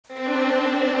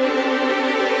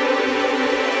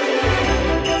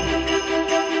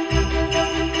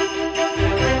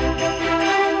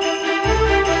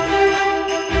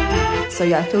So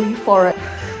yeah, I feel euphoric.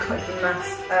 Quite a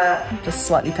mass. Just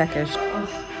slightly peckish.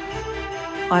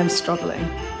 I'm struggling.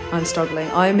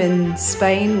 I'm in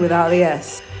Spain without the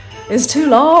S. It's too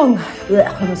long. Ugh,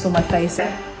 I saw my face.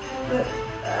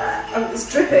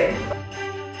 It's dripping.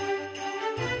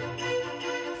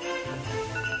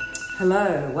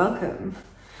 Hello, welcome.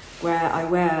 Where I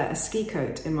wear a ski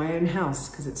coat in my own house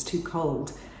because it's too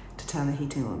cold to turn the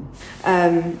heating on.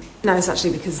 No, it's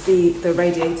actually because the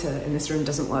radiator in this room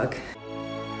doesn't work.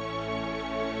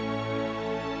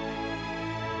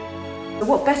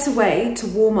 What better way to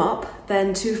warm up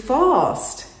than to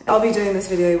fast? I'll be doing this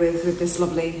video with this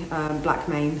lovely black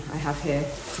mane I have here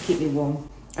to keep me warm.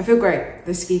 I feel great.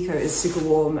 The ski coat is super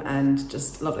warm and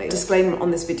just lovely. Disclaimer on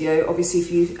this video, obviously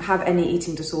if you have any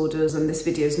eating disorders and this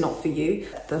video is not for you,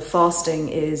 the fasting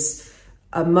is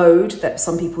a mode that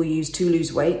some people use to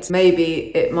lose weight.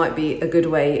 Maybe it might be a good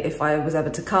way if I was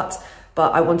ever to cut,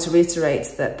 but I want to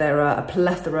reiterate that there are a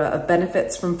plethora of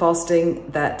benefits from fasting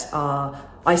that are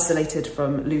isolated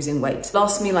from losing weight.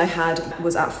 Last meal I had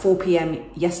was at 4 p.m.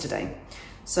 yesterday.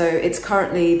 So it's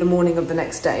currently the morning of the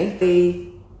next day.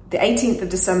 The 18th of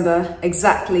December,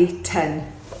 exactly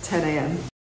 10 a.m.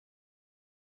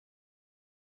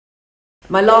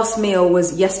 My last meal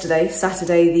was yesterday,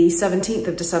 Saturday, the 17th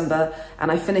of December,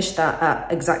 and I finished that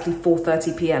at exactly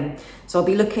 4:30 p.m. So I'll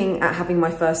be looking at having my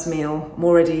first meal. I'm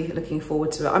already looking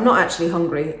forward to it. I'm not actually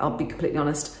hungry, I'll be completely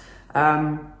honest.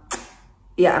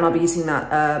 Yeah, and I'll be eating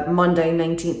that Monday,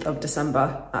 19th of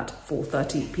December at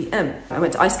 4:30 p.m. I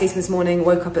went to ice skating this morning,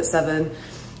 woke up at 7,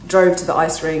 drove to the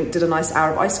ice rink, did a nice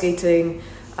hour of ice skating,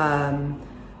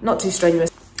 not too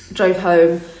strenuous, drove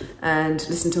home and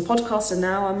listened to a podcast, and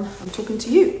now I'm talking to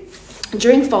you.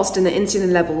 During fasting, the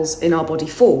insulin levels in our body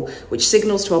fall, which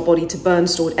signals to our body to burn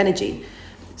stored energy.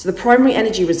 So the primary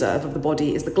energy reserve of the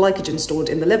body is the glycogen stored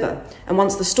in the liver. And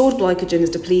once the stored glycogen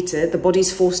is depleted, the body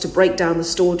is forced to break down the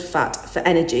stored fat for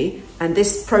energy. And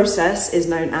this process is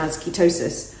known as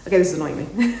ketosis. Okay, this is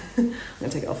annoying me. I'm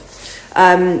gonna take it off.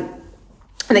 An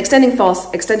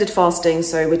extended fasting,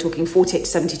 so we're talking 48 to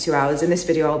 72 hours. In this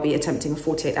video, I'll be attempting a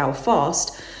 48-hour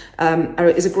fast,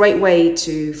 is a great way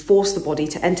to force the body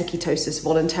to enter ketosis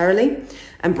voluntarily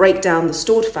and break down the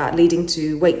stored fat, leading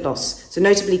to weight loss. So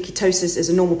notably, ketosis is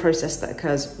a normal process that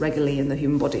occurs regularly in the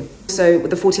human body. So with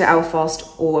the 48-hour fast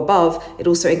or above, it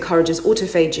also encourages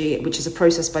autophagy, which is a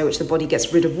process by which the body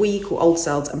gets rid of weak or old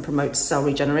cells and promotes cell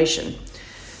regeneration.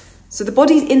 So the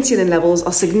body's insulin levels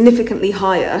are significantly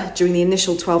higher during the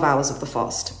initial 12 hours of the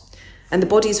fast. And the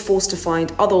body is forced to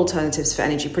find other alternatives for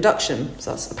energy production.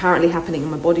 So that's apparently happening in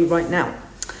my body right now.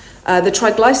 The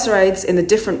triglycerides in the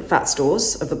different fat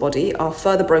stores of the body are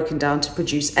further broken down to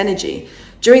produce energy.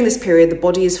 During this period, the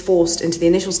body is forced into the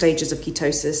initial stages of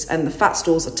ketosis and the fat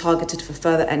stores are targeted for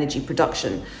further energy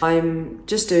production. I'm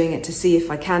just doing it to see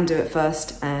if I can do it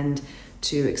first and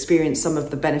to experience some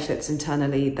of the benefits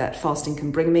internally that fasting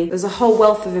can bring me. There's a whole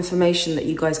wealth of information that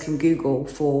you guys can Google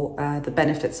for the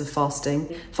benefits of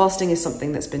fasting. Fasting is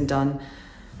something that's been done,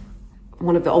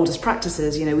 one of the oldest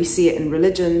practices. You know, we see it in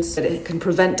religions, that it can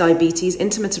prevent diabetes.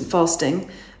 Intermittent fasting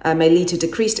may lead to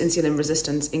decreased insulin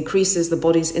resistance, increases the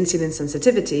body's insulin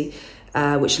sensitivity,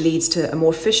 which leads to a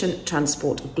more efficient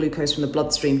transport of glucose from the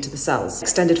bloodstream to the cells.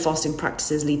 Extended fasting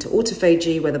practices lead to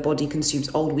autophagy, where the body consumes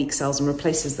old weak cells and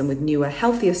replaces them with newer,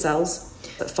 healthier cells.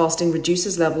 Fasting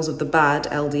reduces levels of the bad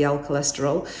LDL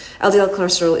cholesterol. LDL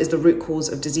cholesterol is the root cause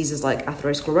of diseases like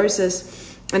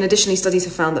atherosclerosis. And additionally, studies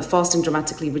have found that fasting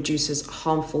dramatically reduces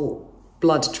harmful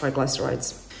blood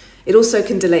triglycerides. It also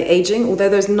can delay aging, although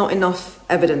there's not enough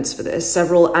evidence for this.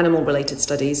 Several animal-related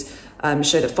studies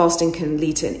show that fasting can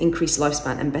lead to an increased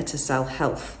lifespan and better cell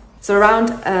health. So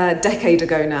around a decade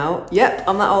ago now, yep,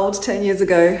 I'm that old, 10 years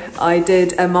ago, I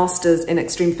did a master's in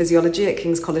extreme physiology at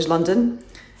King's College London.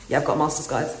 Yeah, I've got a master's,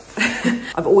 guys.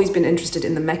 I've always been interested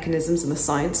in the mechanisms and the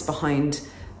science behind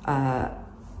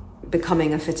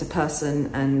becoming a fitter person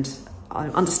and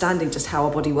understanding just how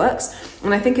our body works.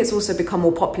 And I think it's also become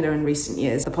more popular in recent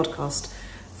years. The podcast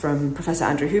from Professor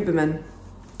Andrew Huberman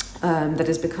that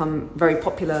has become very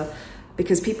popular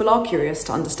because people are curious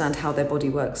to understand how their body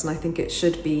works. And I think it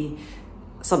should be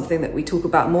something that we talk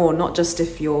about more, not just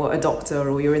if you're a doctor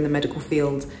or you're in the medical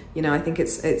field. You know, I think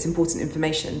it's important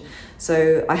information.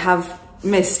 So I have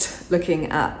missed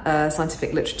looking at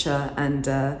scientific literature and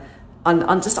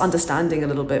just understanding a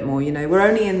little bit more. You know, we're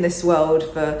only in this world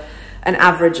for an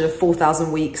average of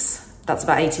 4,000 weeks. That's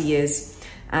about 80 years.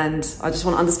 And I just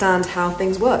want to understand how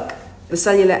things work. The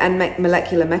cellular and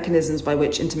molecular mechanisms by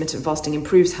which intermittent fasting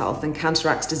improves health and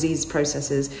counteracts disease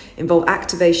processes involve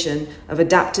activation of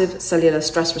adaptive cellular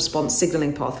stress response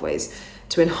signaling pathways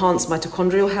to enhance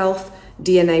mitochondrial health,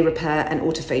 DNA repair and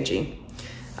autophagy.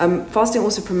 Fasting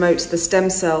also promotes the stem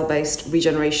cell-based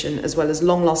regeneration as well as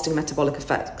long-lasting metabolic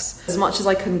effects. As much as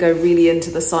I can go really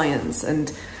into the science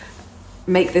and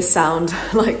make this sound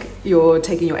like you're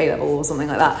taking your A-level or something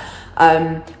like that,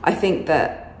 I think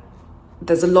that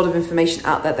there's a lot of information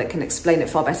out there that can explain it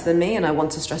far better than me, and I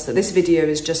want to stress that this video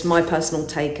is just my personal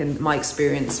take and my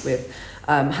experience with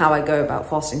how I go about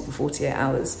fasting for 48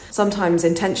 hours. Sometimes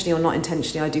intentionally or not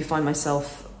intentionally, I do find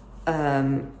myself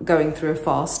going through a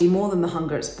fast. More than the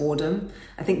hunger, it's boredom.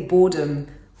 I think boredom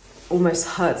almost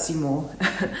hurts you more.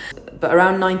 But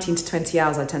around 19 to 20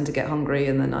 hours, I tend to get hungry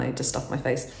and then I just stuff my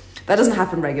face. That doesn't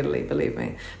happen regularly, believe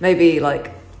me. Maybe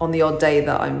like on the odd day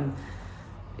that I'm,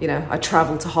 you know, I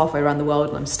travel to halfway around the world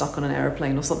and I'm stuck on an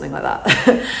aeroplane or something like that.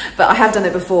 But I have done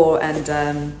it before,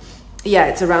 and yeah,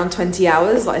 it's around 20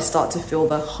 hours that I start to feel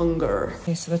the hunger.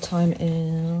 Okay, so the time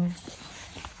is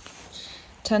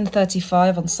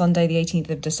 10:35 on Sunday, the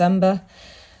 18th of December.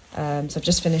 So I've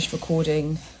just finished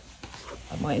recording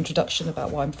my introduction about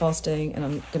why I'm fasting, and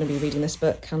I'm going to be reading this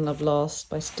book, Can Love Last,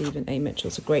 by Stephen A. Mitchell.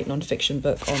 It's a great non-fiction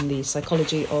book on the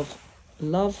psychology of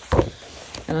love,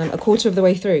 and I'm a quarter of the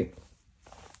way through.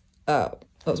 That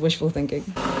was wishful thinking.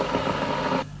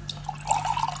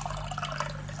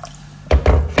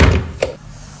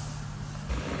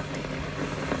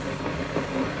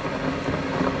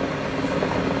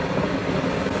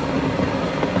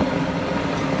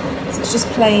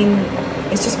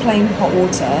 It's just plain hot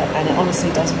water, and it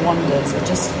honestly does wonders.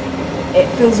 It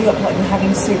fills you up like you're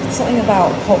having soup. There's something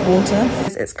about hot water.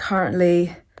 It's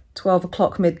currently 12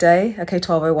 o'clock midday. Okay,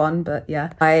 12:01, but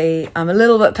yeah. I am a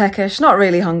little bit peckish, not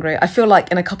really hungry. I feel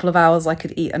like in a couple of hours I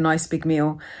could eat a nice big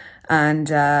meal, and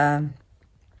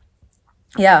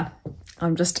yeah,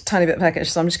 I'm just a tiny bit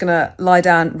peckish, so I'm just gonna lie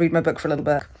down, read my book for a little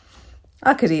bit.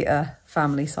 I could eat a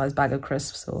family-sized bag of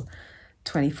crisps or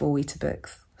 24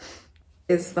 Weetabix.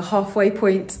 It's the halfway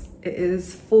point. It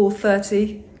is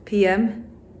 4:30 p.m.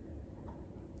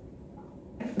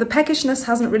 The peckishness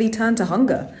hasn't really turned to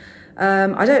hunger.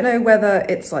 I don't know whether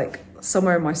it's like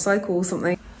somewhere in my cycle or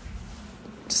something.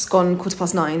 Just gone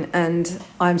 9:15 and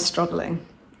I'm struggling.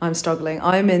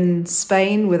 I'm in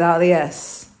Spain without the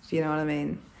S, if you know what I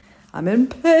mean. I'm in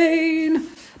pain.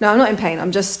 No, I'm not in pain.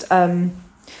 I'm just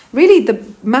really the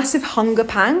massive hunger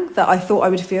pang that I thought I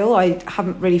would feel, I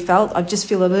haven't really felt. I just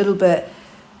feel a little bit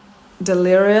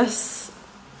delirious.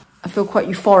 I feel quite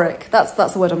euphoric. That's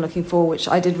the word I'm looking for, which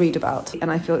I did read about. And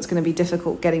I feel it's going to be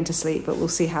difficult getting to sleep, but we'll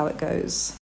see how it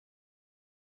goes.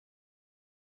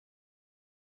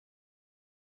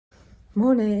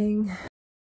 Morning.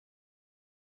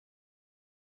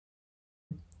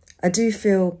 I do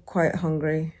feel quite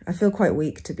hungry. I feel quite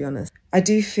weak, to be honest. I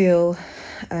do feel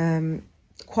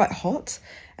quite hot.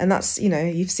 And that's, you know,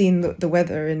 you've seen the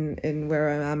weather in where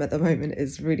I am at the moment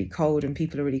is really cold and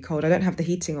people are really cold. I don't have the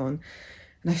heating on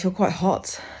and I feel quite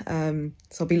hot. So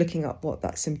I'll be looking up what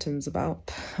that symptom's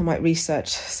about. I might research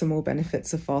some more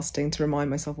benefits of fasting to remind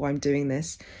myself why I'm doing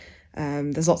this.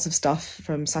 There's lots of stuff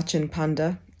from Sachin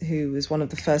Panda, who was one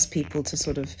of the first people to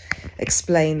sort of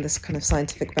explain this kind of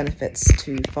scientific benefits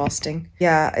to fasting.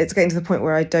 Yeah, it's getting to the point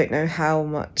where I don't know how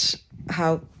much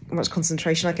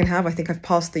concentration I can have. I think I've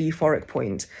passed the euphoric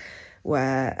point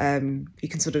where you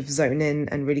can sort of zone in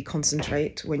and really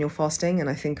concentrate when you're fasting. And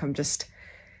I think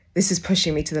this is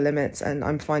pushing me to the limits and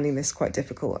I'm finding this quite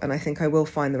difficult. And I think I will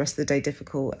find the rest of the day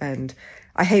difficult. And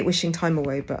I hate wishing time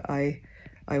away, but I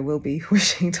will be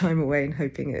wishing time away and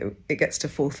hoping it gets to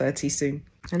 4:30 soon.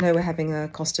 I know we're having a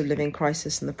cost of living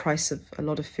crisis and the price of a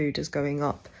lot of food is going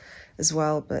up as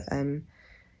well. But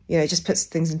you know, it just puts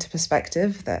things into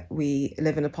perspective that we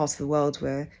live in a part of the world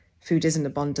where food is in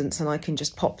abundance and I can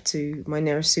just pop to my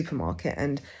nearest supermarket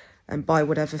and buy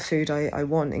whatever food I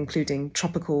want, including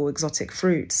tropical exotic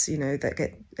fruits, you know, that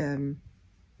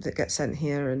get sent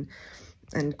here,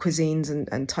 and cuisines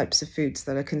and types of foods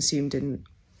that are consumed in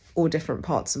all different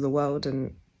parts of the world.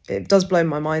 And it does blow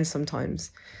my mind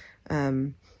sometimes.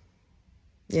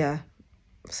 Yeah,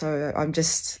 so I'm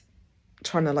just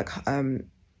trying to like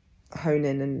hone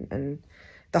in, and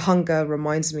the hunger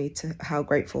reminds me to how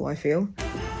grateful I feel.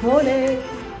 Morning.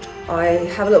 I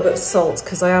have a little bit of salt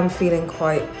because I am feeling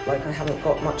quite like I haven't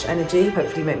got much energy.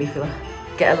 Hopefully make me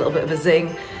get a little bit of a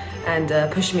zing and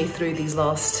push me through these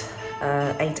last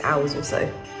 8 hours or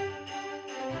so.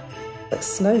 It's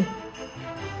snow.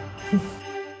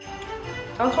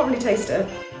 I can't really taste it.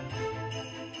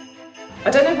 I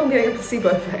don't know if I'm getting a placebo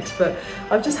effect, but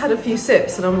I've just had a few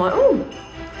sips and I'm like, oh,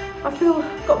 I feel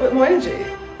got a bit more energy.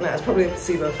 No, it's probably a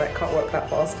placebo effect, can't work that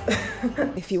fast.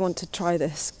 If you want to try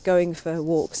this, going for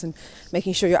walks and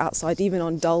making sure you're outside, even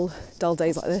on dull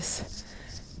days like this,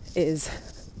 is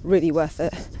really worth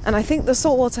it. And I think the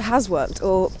salt water has worked,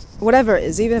 or whatever it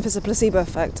is, even if it's a placebo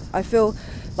effect. I feel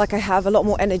like I have a lot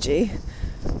more energy.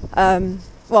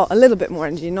 Well, a little bit more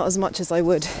energy, not as much as I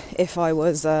would if I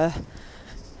was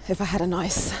if I had a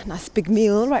nice big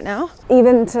meal right now.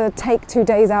 Even to take 2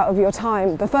 days out of your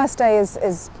time, the first day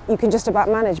is you can just about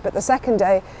manage, but the second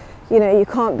day, you know, you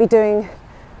can't be doing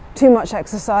too much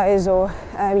exercise, or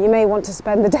you may want to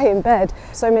spend the day in bed.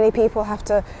 So many people have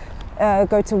to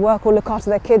go to work or look after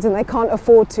their kids, and they can't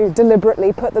afford to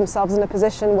deliberately put themselves in a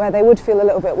position where they would feel a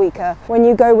little bit weaker. When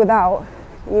you go without,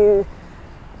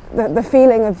 the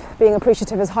feeling of being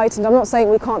appreciative is heightened. I'm not saying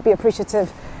we can't be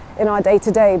appreciative in our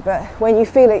day-to-day, but when you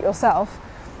feel it yourself,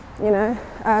 you know,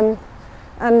 and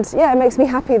yeah, it makes me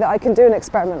happy that I can do an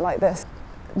experiment like this.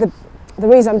 The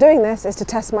reason I'm doing this is to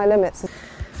test my limits.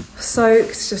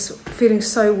 Soaked, just feeling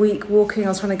so weak walking. I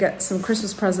was trying to get some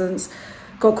Christmas presents,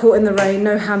 got caught in the rain,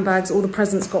 no handbags, all the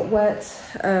presents got wet.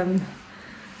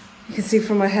 You can see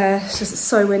from my hair, it's just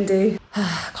so windy.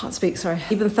 I can't speak, sorry.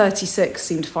 Even 36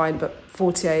 seemed fine, but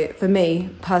 48 for me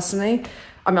personally,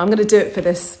 I mean, I'm going to do it for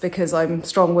this because I'm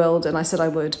strong-willed and I said I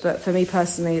would, but for me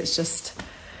personally, it's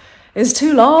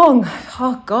too long.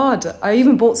 Oh God, I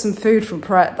even bought some food from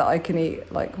Pret that I can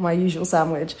eat, like my usual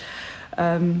sandwich,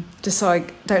 just so I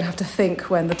don't have to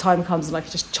think when the time comes and I can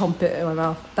just chomp it in my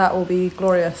mouth. That will be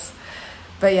glorious.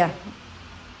 But yeah,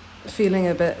 feeling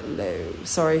a bit low.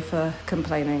 Sorry for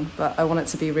complaining, but I want it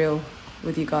to be real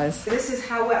with you guys. This is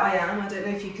how wet I am. I don't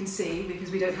know if you can see because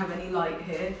we don't have any light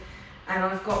here. And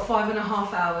I've got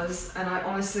 5.5 hours, and I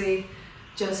honestly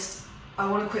I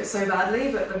want to quit so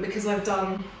badly, but then because I've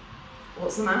done,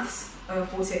 what's the maths?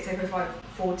 48 take 5,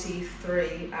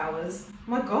 43 hours. Oh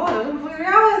my God, I've done 43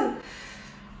 hours!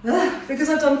 Ugh. Because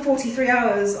I've done 43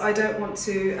 hours, I don't want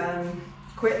to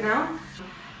quit now.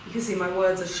 You can see my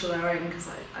words are slurring because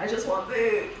I just want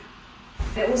food.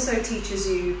 It also teaches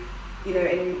you, you know,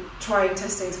 in trying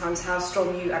testing times, how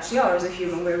strong you actually are as a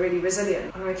human. We're really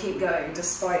resilient. I'm going to keep going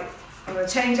despite, I'm going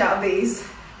to change out of these,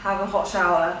 have a hot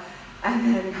shower,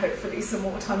 and then hopefully some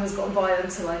more time has gone by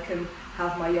until I can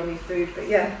have my yummy food. But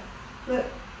yeah, look,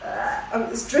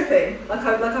 it's dripping,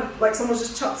 like someone's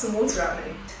just chucked some water at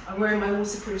me. I'm wearing my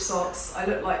waterproof socks, I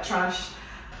look like trash.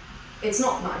 It's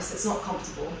not nice, it's not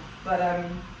comfortable, but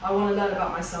I want to learn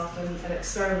about myself and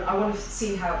experiment. I want to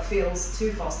see how it feels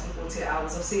to fast for 48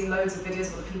 hours. I've seen loads of videos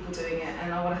of other people doing it,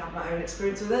 and I want to have my own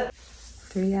experience with it.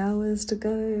 3 hours to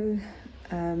go.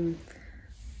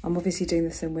 I'm obviously doing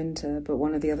this in winter, but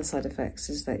one of the other side effects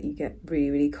is that you get really,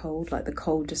 really cold. Like the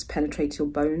cold just penetrates your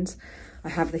bones. I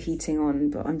have the heating on,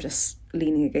 but I'm just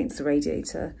leaning against the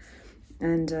radiator.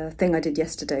 And a thing I did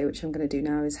yesterday, which I'm going to do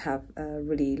now, is have a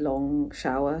really long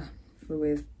shower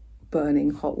with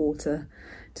burning hot water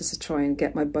just to try and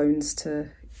get my bones to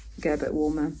get a bit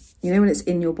warmer. You know, when it's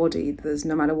in your body, there's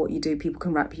no matter what you do, people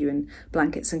can wrap you in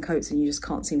blankets and coats and you just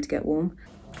can't seem to get warm.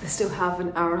 I still have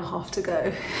an hour and a half to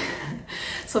go.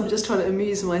 So I'm just trying to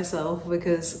amuse myself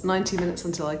because 90 minutes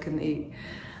until I can eat.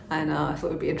 And I thought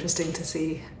it would be interesting to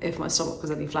see if my stomach was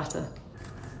any flatter.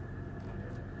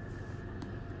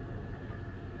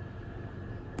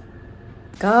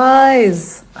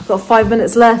 Guys, I've got 5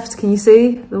 minutes left. Can you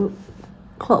see the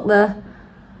clock there?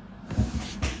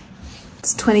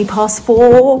 It's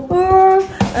 4:20,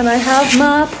 and I have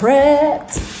my Pret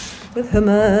with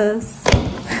hummus,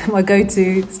 my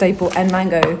go-to staple, and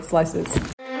mango slices.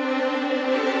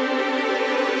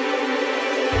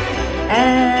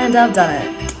 And I've done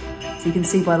it. So you can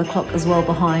see by the clock as well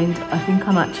behind, I think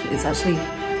it's actually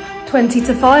 20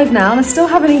 to 5 now, and I still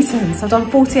haven't eaten. So I've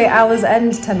done 48 hours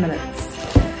and 10 minutes.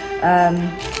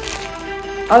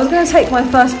 I was going to take my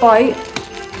first bite.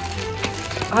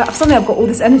 Suddenly I've got all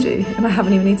this energy and I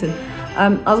haven't even eaten. I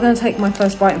was going to take my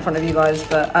first bite in front of you guys,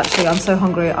 but actually I'm so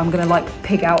hungry I'm going to like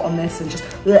pig out on this and just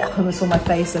hummus on my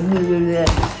face and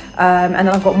then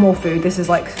I've got more food. This is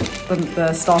like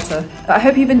the starter. I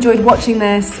hope you've enjoyed watching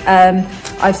this.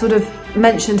 I've sort of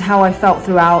mentioned how I felt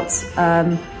throughout.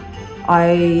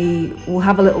 I will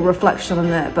have a little reflection on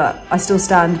it, but I still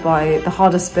stand by the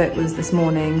hardest bit was this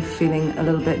morning, feeling a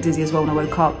little bit dizzy as well when I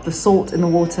woke up. The salt in the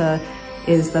water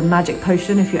is the magic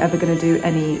potion if you're ever going to do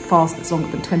any fast that's longer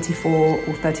than 24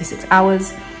 or 36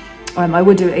 hours. I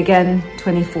would do it again,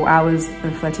 24 hours or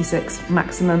 36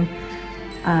 maximum.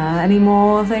 Any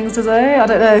more things to say? I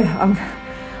don't know.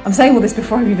 I'm saying all this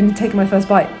before I've even taken my first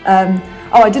bite.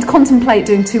 Oh, I did contemplate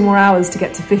doing 2 more hours to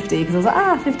get to 50 because I was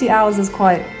like, 50 hours is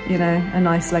quite, you know, a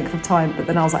nice length of time. But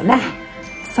then I was like, nah,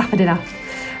 suffered enough.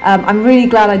 I'm really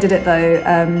glad I did it though.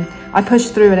 I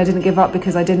pushed through and I didn't give up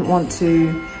because I didn't want to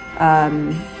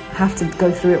have to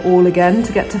go through it all again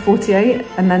to get to 48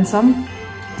 and then some.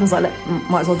 I was like,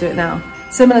 might as well do it now.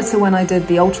 Similar to when I did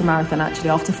the ultra marathon, actually,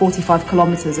 after 45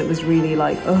 kilometers, it was really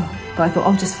like, ugh. But I thought,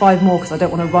 oh, just 5 more, because I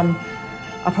don't want to run.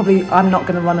 I'm not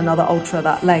going to run another ultra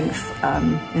that length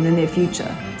in the near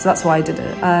future. So that's why I did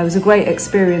it. It was a great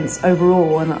experience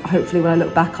overall, and hopefully when I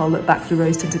look back, I'll look back through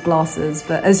rose-tinted glasses.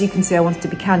 But as you can see, I wanted to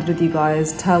be candid with you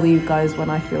guys, tell you guys when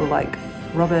I feel like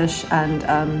rubbish, and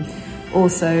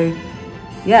also,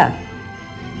 yeah.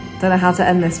 Don't know how to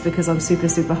end this because I'm super,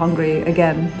 super hungry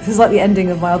again. This is like the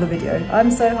ending of my other video. I'm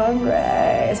so hungry,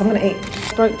 so I'm gonna eat.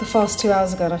 I broke the fast 2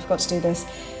 hours ago and I forgot to do this.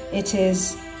 It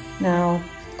is now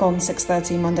gone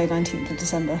 6:30, Monday 19th of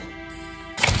December.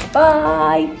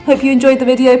 Bye! Hope you enjoyed the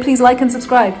video. Please like and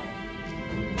subscribe.